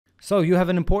So you have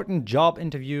an important job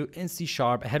interview in C#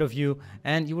 ahead of you,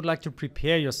 and you would like to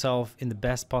prepare yourself in the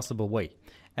best possible way.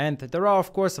 And there are,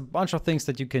 of course, a bunch of things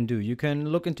that you can do. You can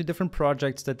look into different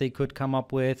projects that they could come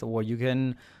up with, or you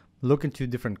can look into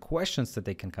different questions that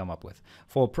they can come up with.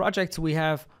 For projects, we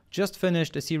have just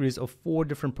finished a series of 4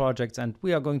 different projects, and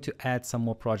we are going to add some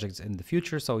more projects in the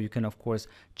future. So you can, of course,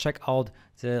 check out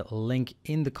the link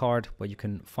in the card where you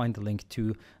can find the link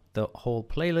to the whole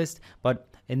playlist. But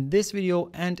in this video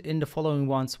and in the following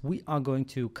ones, we are going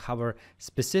to cover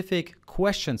specific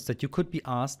questions that you could be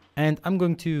asked, and I'm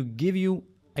going to give you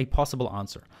a possible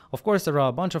answer. Of course, there are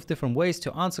a bunch of different ways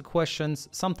to answer questions.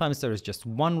 Sometimes there is just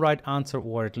one right answer,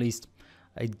 or at least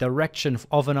a direction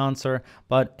of an answer.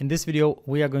 But in this video,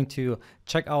 we are going to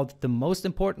check out the most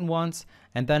important ones,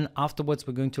 and then afterwards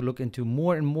we're going to look into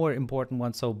more and more important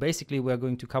ones. So basically, we're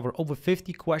going to cover over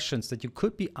 50 questions that you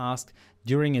could be asked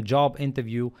during a job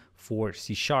interview for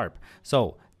C#.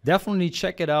 So definitely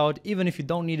check it out, even if you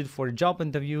don't need it for a job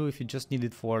interview. If you just need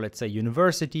it for, let's say,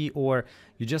 university, or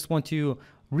you just want to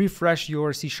refresh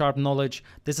your C# knowledge,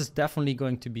 this is definitely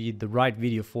going to be the right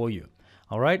video for you.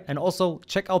 All right, and also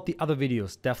check out the other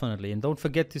videos, definitely. And don't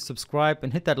forget to subscribe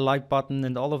and hit that like button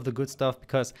and all of the good stuff,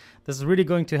 because this is really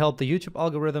going to help the YouTube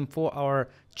algorithm for our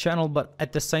channel. But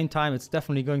at the same time, it's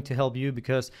definitely going to help you,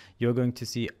 because you're going to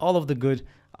see all of the good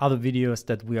other videos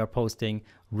that we are posting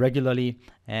regularly.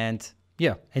 And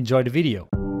yeah, enjoy the video.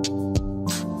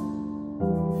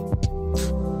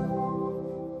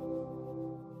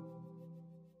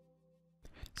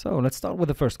 So let's start with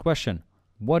the first question.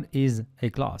 What is a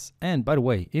class? And by the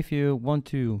way, if you want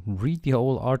to read the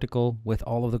whole article with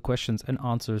all of the questions and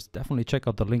answers, definitely check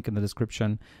out the link in the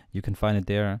description. You can find it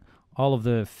there. All of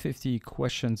the 50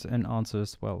 questions and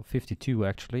answers, well, 52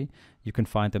 actually, you can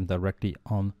find them directly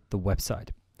on the website.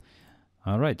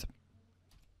 All right.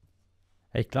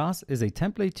 A class is a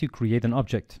template to create an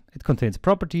object. It contains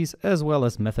properties as well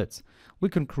as methods. We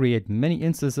can create many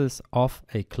instances of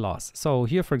a class. So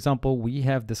here, for example, we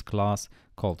have this class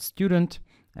called student,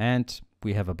 and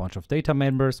we have a bunch of data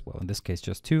members, well, in this case,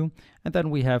 just 2. And then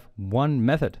we have one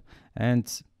method, and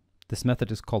this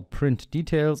method is called print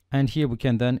details. And here we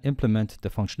can then implement the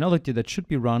functionality that should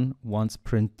be run once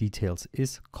print details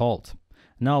is called.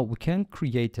 Now we can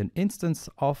create an instance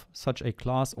of such a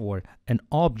class, or an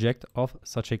object of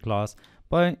such a class,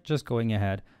 by just going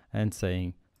ahead and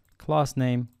saying class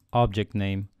name, object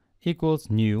name equals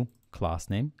new class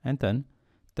name, and then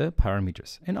the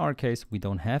parameters. In our case, we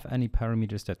don't have any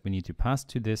parameters that we need to pass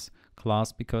to this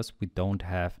class because we don't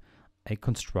have a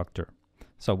constructor.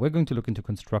 So we're going to look into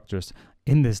constructors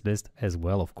in this list as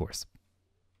well, of course.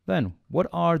 Then, what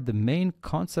are the main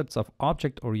concepts of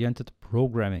object-oriented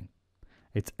programming?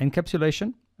 It's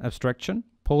encapsulation, abstraction,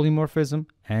 polymorphism,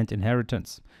 and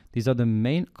inheritance. These are the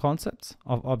main concepts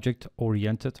of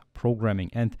object-oriented programming,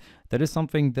 and that is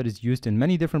something that is used in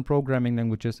many different programming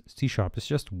languages. C# is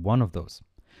just one of those.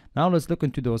 Now let's look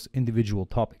into those individual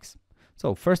topics.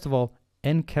 So first of all,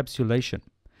 encapsulation.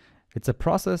 It's a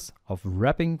process of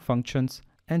wrapping functions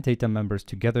and data members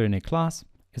together in a class.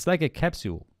 It's like a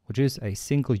capsule, which is a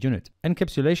single unit.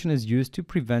 Encapsulation is used to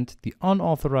prevent the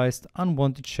unauthorized,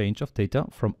 unwanted change of data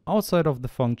from outside of the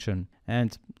function.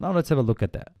 And now let's have a look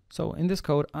at that. So in this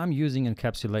code, I'm using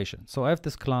encapsulation. So I have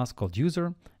this class called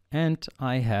user, and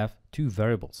I have 2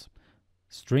 variables.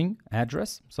 String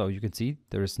address, so you can see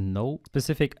there is no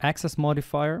specific access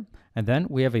modifier, and then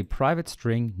we have a private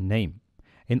string name.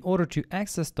 In order to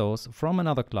access those from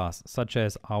another class, such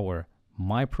as our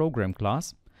myProgram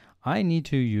class, I need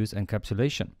to use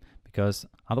encapsulation, because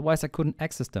otherwise I couldn't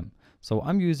access them. So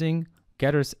I'm using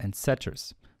getters and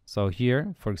setters. So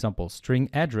here, for example, string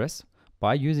address,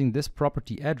 by using this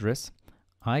property address,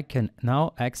 I can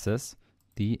now access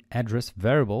the address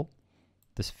variable,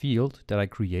 this field that I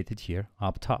created here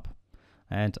up top.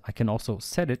 And I can also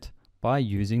set it by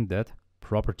using that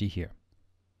property here.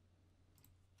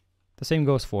 The same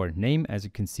goes for name, as you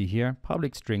can see here,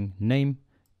 public string name,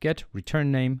 get return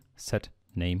name, set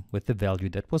name with the value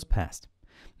that was passed.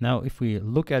 Now, if we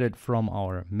look at it from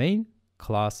our main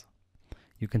class,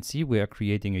 you can see we are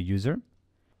creating a user.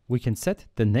 We can set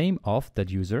the name of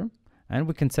that user, and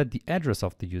we can set the address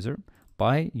of the user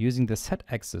by using the set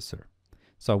accessor.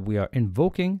 So we are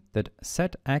invoking that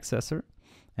set accessor,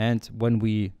 and when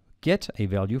we get a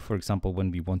value, for example,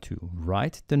 when we want to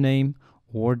write the name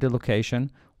or the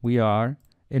location, we are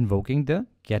invoking the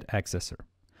get accessor.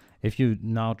 If you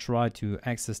now try to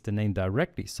access the name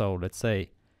directly, so let's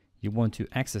say you want to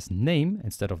access name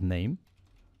instead of name,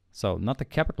 so not the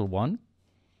capital one,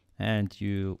 and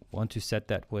you want to set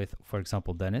that with, for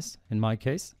example, Dennis in my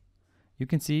case, you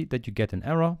can see that you get an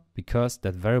error because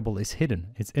that variable is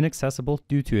hidden. It's inaccessible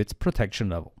due to its protection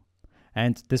level.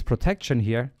 And this protection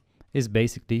here is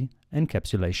basically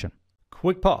encapsulation.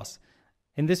 Quick pause.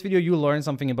 In this video, you'll learn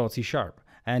something about C#.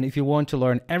 And if you want to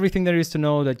learn everything there is to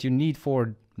know that you need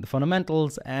for the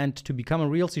fundamentals and to become a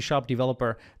real C#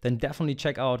 developer, then definitely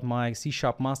check out my C#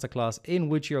 masterclass, in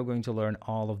which you're going to learn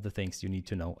all of the things you need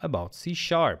to know about C#.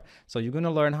 So you're going to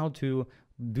learn how to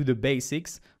do the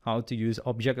basics, how to use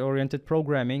object-oriented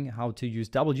programming, how to use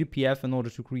WPF in order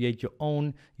to create your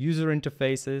own user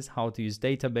interfaces, how to use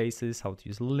databases, how to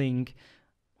use LINQ,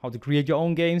 how to create your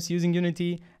own games using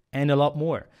Unity, and a lot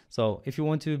more. So if you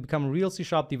want to become a real C#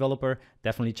 developer,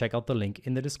 definitely check out the link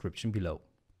in the description below.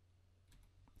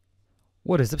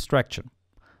 What is abstraction?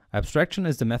 Abstraction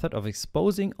is the method of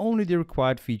exposing only the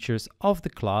required features of the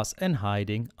class and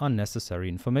hiding unnecessary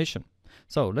information.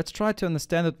 So let's try to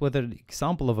understand it with an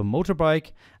example of a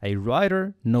motorbike. A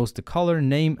rider knows the color,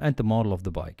 name, and the model of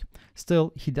the bike.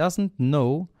 Still, he doesn't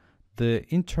know the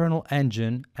internal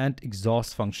engine and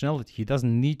exhaust functionality. He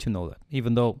doesn't need to know that,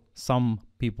 even though some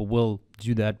people will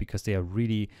do that because they are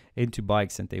really into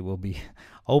bikes and they will be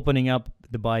opening up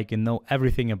the bike and know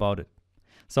everything about it.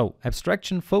 So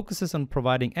abstraction focuses on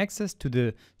providing access to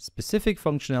the specific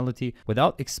functionality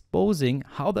without exposing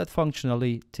how that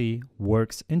functionality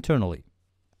works internally.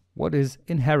 What is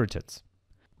inheritance?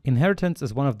 Inheritance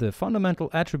is one of the fundamental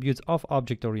attributes of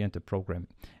object-oriented programming.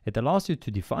 It allows you to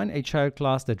define a child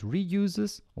class that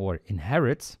reuses or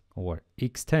inherits or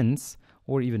extends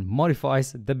or even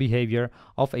modifies the behavior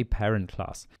of a parent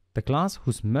class. The class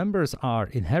whose members are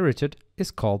inherited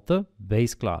is called the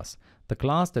base class. The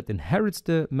class that inherits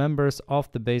the members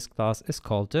of the base class is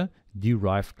called the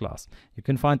derived class. You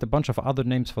can find a bunch of other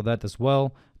names for that as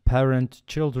well. Parent,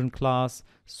 children class,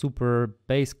 super,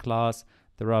 base class.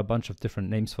 There are a bunch of different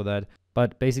names for that.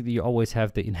 But basically you always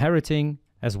have the inheriting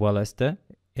as well as the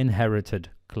inherited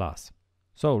class.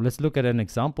 So let's look at an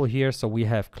example here. So we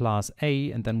have class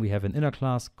A and then we have an inner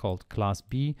class called class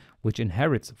B, which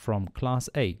inherits from class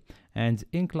A. And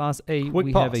in class A,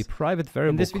 we have a private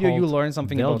variable. In this video, you'll learn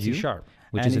something about C#.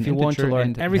 Which and is if you want to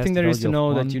learn everything there is to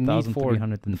know that you need for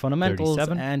the fundamentals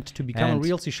and to become a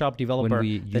real C# developer,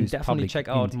 then definitely check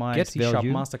out my C#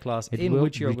 masterclass, in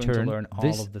which you're going to learn all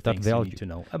of the things you need to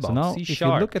know about C#. So now, if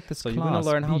you look at this so you're going to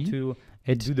learn how to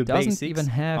do the basics, even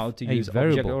have how to use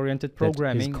object-oriented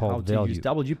programming, how to use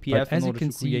WPF in order to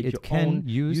create your own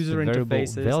user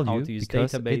interfaces, how to use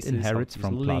databases, inherits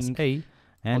from class A,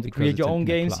 and to create your own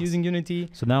games using Unity,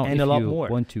 so now and if a lot you more.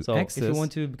 Want to so if you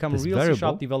want to become a real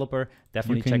C# developer,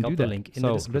 definitely check out the link in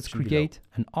the description. Let's create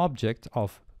an object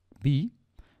of B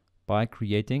by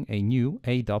creating a new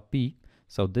a.b.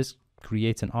 So this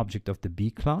creates an object of the B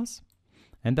class,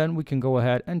 and then we can go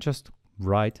ahead and just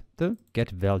write the get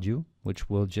value, which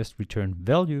will just return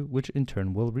value, which in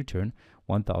turn will return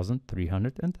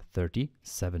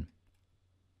 1337.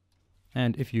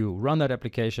 And if you run that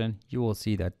application, you will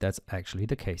see that that's actually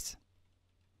the case.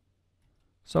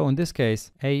 So in this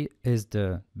case, A is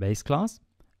the base class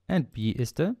and B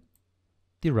is the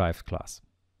derived class.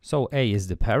 So A is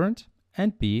the parent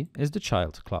and B is the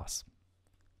child class.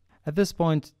 At this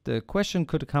point, the question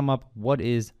could come up, what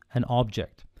is an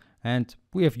object? And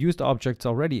we have used objects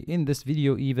already in this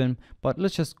video even, but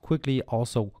let's just quickly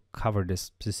also cover this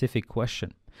specific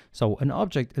question. So an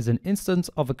object is an instance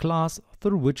of a class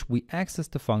through which we access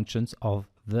the functions of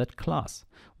that class.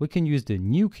 We can use the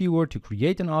new keyword to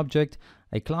create an object.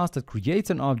 A class that creates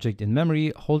an object in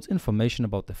memory holds information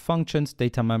about the functions,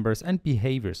 data members, and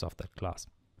behaviors of that class.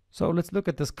 So let's look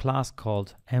at this class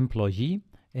called employee,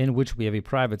 in which we have a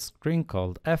private string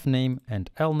called fname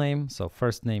and lname, so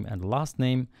first name and last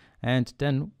name. And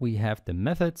then we have the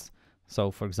methods. So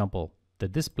for example, the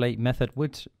display method,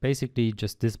 which basically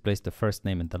just displays the first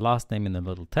name and the last name in a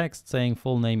little text saying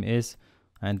full name is,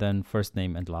 and then first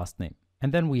name and last name.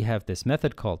 And then we have this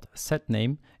method called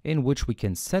setName, in which we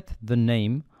can set the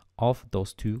name of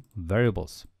those two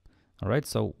variables. All right,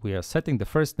 so we are setting the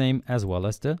first name as well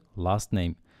as the last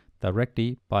name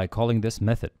directly by calling this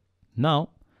method.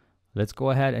 Now, let's go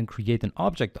ahead and create an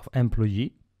object of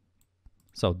employee.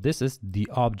 So this is the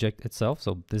object itself.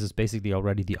 So this is basically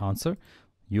already the answer.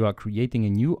 You are creating a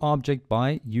new object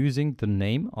by using the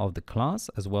name of the class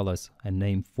as well as a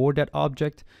name for that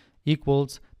object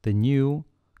equals the new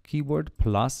keyword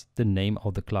plus the name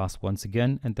of the class once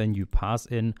again. And then you pass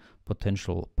in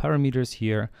potential parameters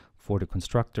here for the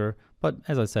constructor. But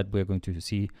as I said, we're going to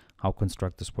see how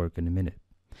constructors work in a minute.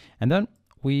 And then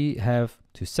we have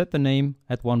to set the name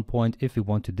at one point if we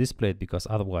want to display it, because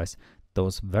otherwise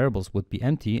those variables would be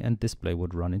empty and display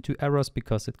would run into errors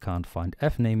because it can't find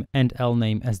fname and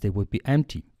lname as they would be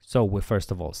empty. So we're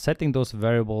first of all setting those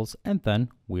variables and then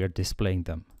we are displaying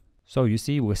them. So you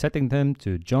see we're setting them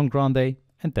to John Grande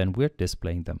and then we're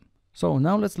displaying them. So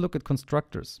now let's look at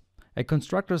constructors. A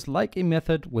constructor is like a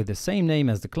method with the same name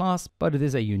as the class, but it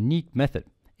is a unique method.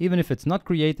 Even if it's not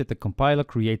created, the compiler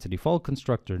creates a default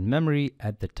constructor in memory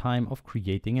at the time of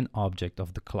creating an object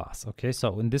of the class. Okay,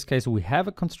 so in this case, we have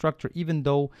a constructor even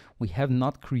though we have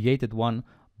not created one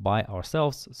by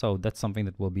ourselves. So that's something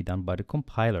that will be done by the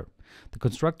compiler. The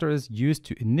constructor is used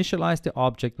to initialize the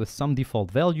object with some default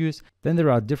values. Then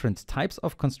there are different types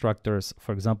of constructors.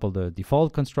 For example, the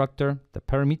default constructor, the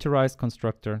parameterized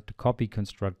constructor, the copy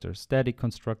constructor, static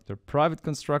constructor, private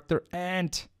constructor,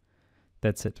 and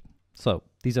that's it. So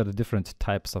these are the different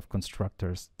types of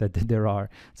constructors that there are.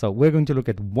 So we're going to look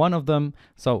at one of them.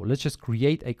 So let's just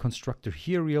create a constructor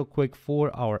here real quick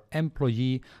for our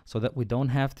employee so that we don't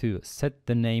have to set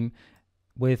the name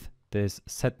with this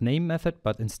set name method,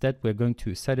 but instead we're going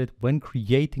to set it when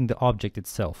creating the object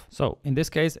itself. So in this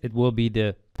case, it will be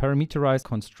the parameterized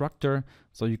constructor.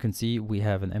 So you can see we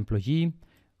have an employee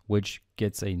which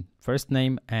gets a first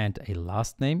name and a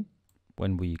last name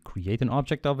when we create an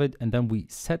object of it, and then we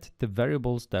set the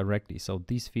variables directly. So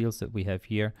these fields that we have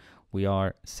here, we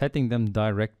are setting them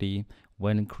directly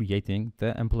when creating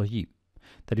the employee.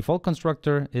 The default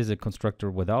constructor is a constructor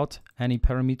without any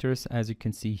parameters, as you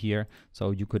can see here.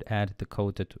 So you could add the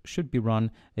code that should be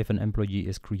run if an employee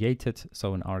is created.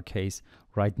 So in our case,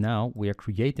 right now, we are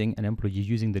creating an employee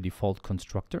using the default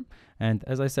constructor. And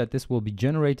as I said, this will be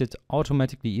generated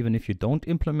automatically even if you don't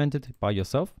implement it by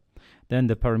yourself. Then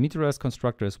the parameterized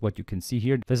constructor is what you can see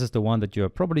here. This is the one that you're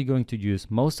probably going to use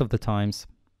most of the times.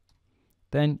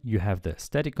 Then you have the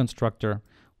static constructor,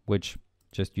 which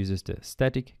just uses the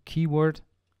static keyword.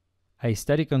 A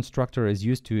static constructor is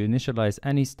used to initialize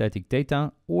any static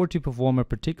data or to perform a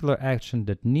particular action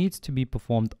that needs to be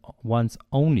performed once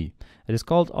only. It is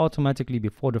called automatically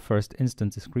before the first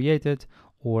instance is created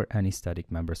or any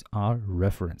static members are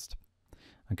referenced.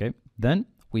 Okay, then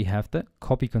we have the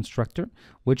copy constructor,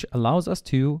 which allows us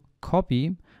to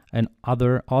copy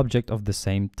another object of the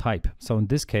same type. So in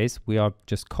this case, we are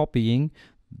just copying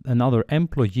another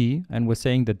employee, and we're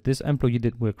saying that this employee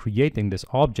that we're creating, this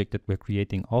object that we're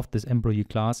creating of this employee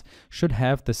class, should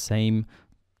have the same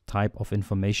type of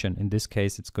information. In this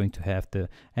case, it's going to have the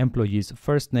employee's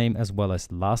first name as well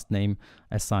as last name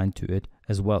assigned to it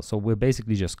as well. So we're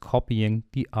basically just copying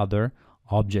the other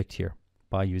object here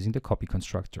by using the copy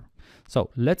constructor. So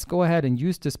let's go ahead and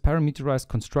use this parameterized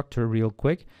constructor real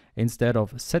quick. Instead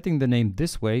of setting the name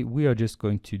this way, we are just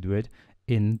going to do it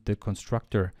in the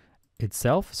constructor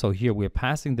itself. So here we're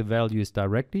passing the values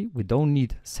directly. We don't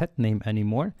need set name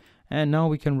anymore. And now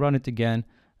we can run it again.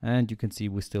 And you can see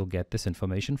we still get this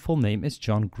information. Full name is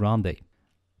John Grande.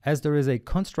 As there is a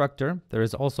constructor, there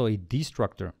is also a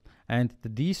destructor. And the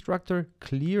destructor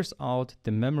clears out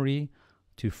the memory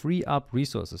to free up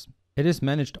resources. It is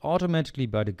managed automatically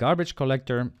by the garbage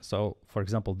collector. So for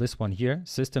example, this one here,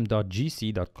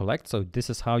 system.gc.collect. So this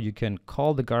is how you can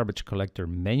call the garbage collector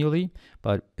manually,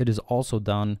 but it is also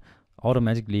done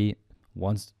automatically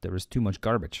once there is too much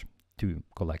garbage to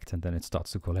collect, and then it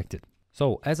starts to collect it.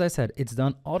 So as I said, it's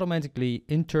done automatically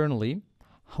internally.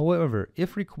 However,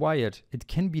 if required, it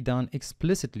can be done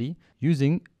explicitly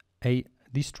using a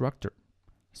destructor.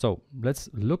 So let's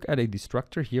look at a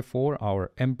destructor here for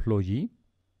our employee.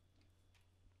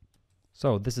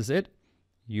 So this is it.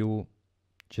 You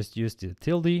just use the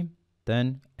tilde,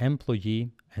 then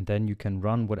employee, and then you can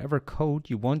run whatever code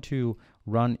you want to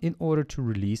run in order to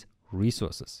release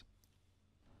resources.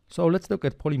 So let's look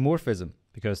at polymorphism,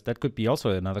 because that could be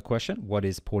also another question. What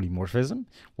is polymorphism?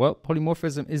 Well,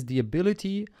 polymorphism is the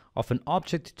ability of an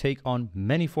object to take on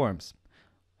many forms.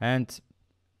 And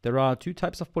there are two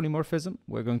types of polymorphism.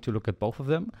 We're going to look at both of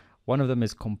them. One of them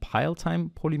is compile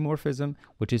time polymorphism,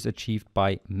 which is achieved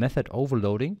by method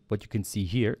overloading, what you can see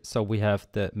here. So we have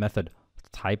the method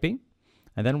typing,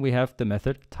 and then we have the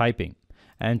method typing,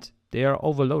 and they are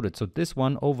overloaded. So this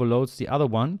one overloads the other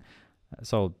one.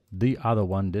 So the other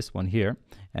one, this one here,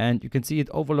 and you can see it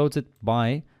overloads it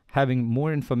by having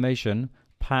more information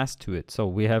passed to it. So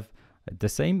we have the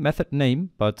same method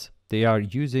name, but they are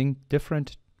using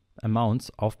different amounts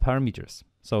of parameters.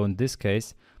 So in this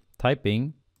case,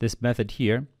 typing, this method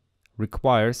here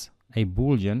requires a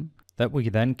Boolean that we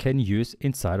then can use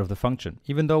inside of the function,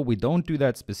 even though we don't do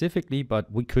that specifically,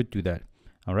 but we could do that.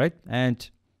 All right. And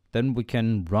then we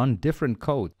can run different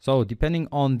code. So depending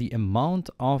on the amount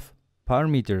of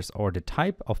parameters or the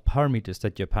type of parameters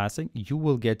that you're passing, you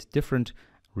will get different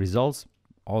results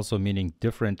also meaning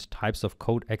different types of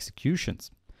code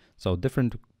executions. So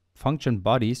different function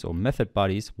bodies or method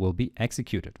bodies will be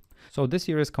executed. So this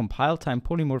here is compile time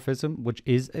polymorphism, which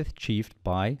is achieved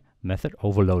by method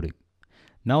overloading.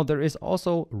 Now there is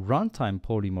also runtime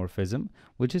polymorphism,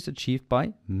 which is achieved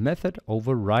by method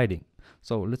overriding.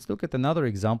 So let's look at another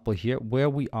example here where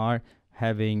we are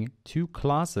having two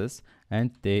classes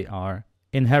and they are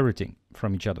inheriting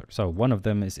from each other. So one of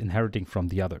them is inheriting from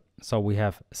the other. So we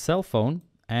have cell phone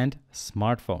and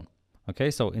smartphone. Okay,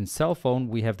 so in cell phone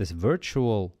we have this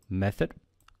virtual method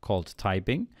called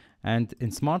typing, and in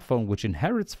smartphone, which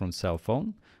inherits from cell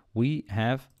phone, we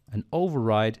have an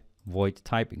override void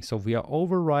typing. So we are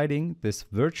overriding this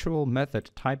virtual method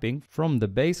typing from the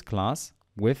base class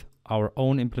with our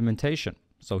own implementation.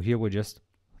 So here we're just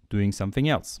doing something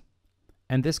else.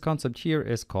 And this concept here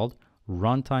is called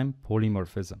runtime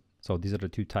polymorphism. So these are the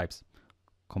two types,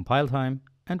 compile time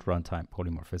and runtime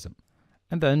polymorphism.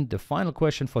 And then the final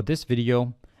question for this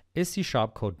video, is C#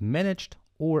 code managed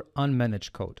or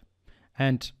unmanaged code?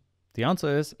 And the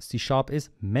answer is C# is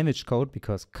managed code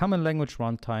because common language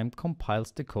runtime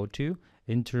compiles the code to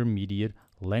intermediate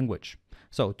language.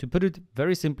 So to put it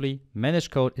very simply,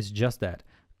 managed code is just that,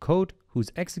 code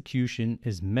whose execution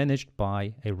is managed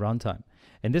by a runtime.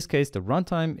 In this case, the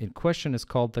runtime in question is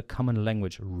called the common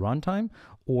language runtime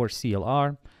or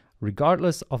CLR,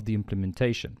 regardless of the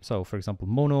implementation. So for example,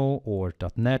 Mono or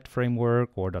 .NET Framework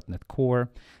or .NET Core,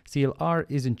 CLR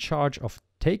is in charge of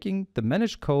taking the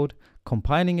managed code,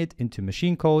 compiling it into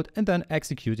machine code, and then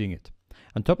executing it.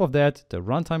 On top of that, the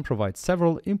runtime provides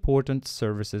several important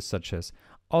services such as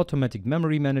automatic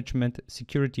memory management,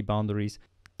 security boundaries,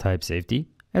 type safety,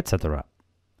 etc.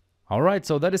 All right,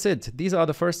 so that is it. These are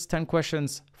the first 10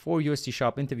 questions for your C#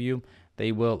 interview.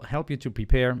 They will help you to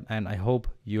prepare, and I hope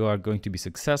you are going to be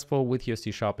successful with your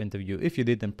C# interview. If you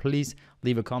did, then please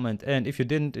leave a comment. And if you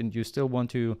didn't and you still want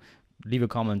to leave a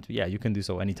comment, yeah, you can do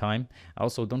so anytime.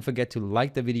 Also, don't forget to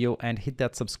like the video and hit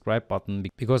that subscribe button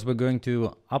because we're going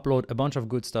to upload a bunch of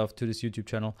good stuff to this YouTube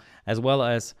channel, as well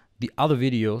as the other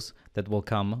videos that will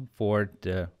come for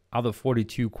the other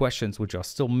 42 questions which are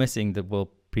still missing that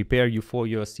will prepare you for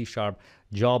your C#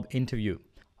 job interview.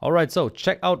 All right, so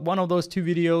check out one of those two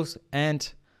videos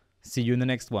and see you in the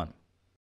next one.